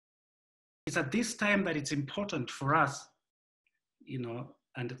it's at this time that it's important for us, you know,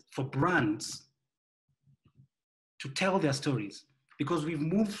 and for brands to tell their stories, because we've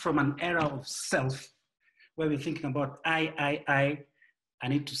moved from an era of self where we're thinking about I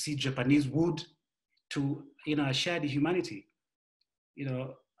need to see Japanese wood, to, you know, a shared humanity. You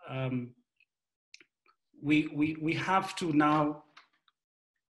know, we have to now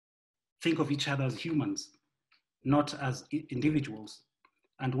think of each other as humans, not as individuals.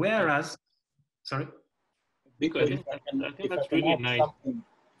 And whereas, sorry? Because I think that's really nice.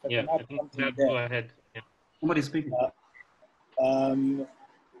 Yeah, I think go ahead. Yeah. Somebody's speaking.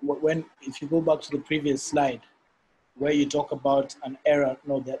 If you go back to the previous slide, where you talk about an era,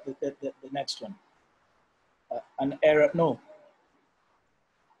 no, the next one. An era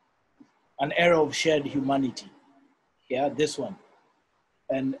of shared humanity. Yeah, this one.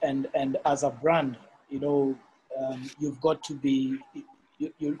 And as a brand, you know, you've got to be,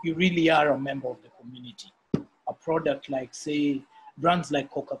 you really are a member of the community. A product like, say, brands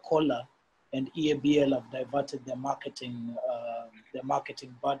like Coca-Cola and EABL have diverted their marketing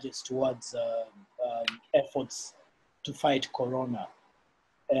budgets towards efforts to fight Corona.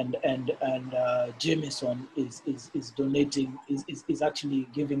 And Jameson is donating, is actually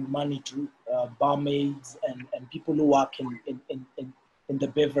giving money to barmaids and people who work in the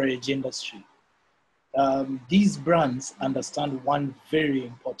beverage industry. These brands understand one very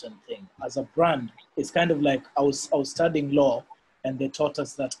important thing. As a brand, it's kind of like I was studying law, and they taught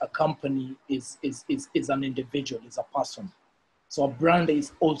us that a company is an individual, is a person. So a brand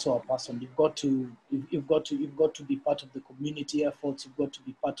is also a person. You've got to be part of the community efforts. You've got to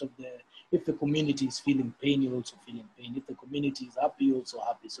be part of if the community is feeling pain, you're also feeling pain. If the community is happy, you're also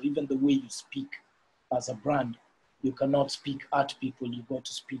happy. So even the way you speak as a brand, you cannot speak at people, you've got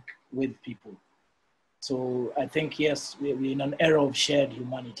to speak with people. So I think, yes, we're in an era of shared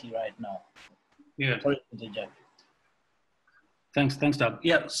humanity right now. Yeah. Sorry to interject. Thanks, Doug.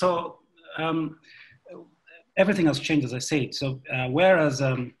 Yeah, so everything has changed, as I said. So whereas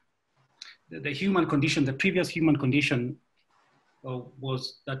the human condition, the previous human condition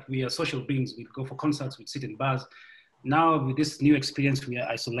was that we are social beings, we'd go for concerts, we'd sit in bars. Now with this new experience, we are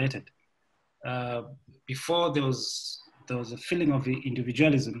isolated. Before there was a feeling of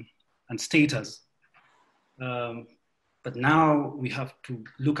individualism and status. But now we have to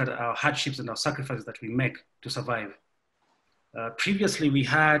look at our hardships and our sacrifices that we make to survive. Previously, we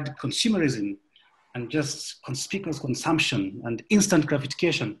had consumerism and just conspicuous consumption and instant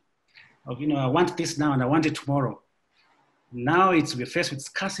gratification of, you know, I want this now and I want it tomorrow. Now we're faced with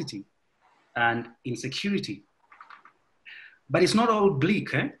scarcity and insecurity. But it's not all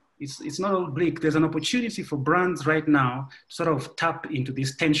bleak, eh? It's not all bleak. There's an opportunity for brands right now to sort of tap into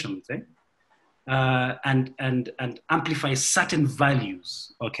these tensions, eh? And amplify certain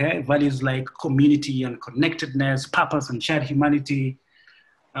values, okay? Values like community and connectedness, purpose and shared humanity,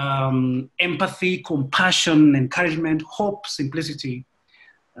 empathy, compassion, encouragement, hope, simplicity,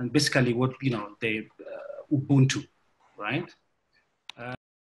 and basically what, you know, the Ubuntu, right?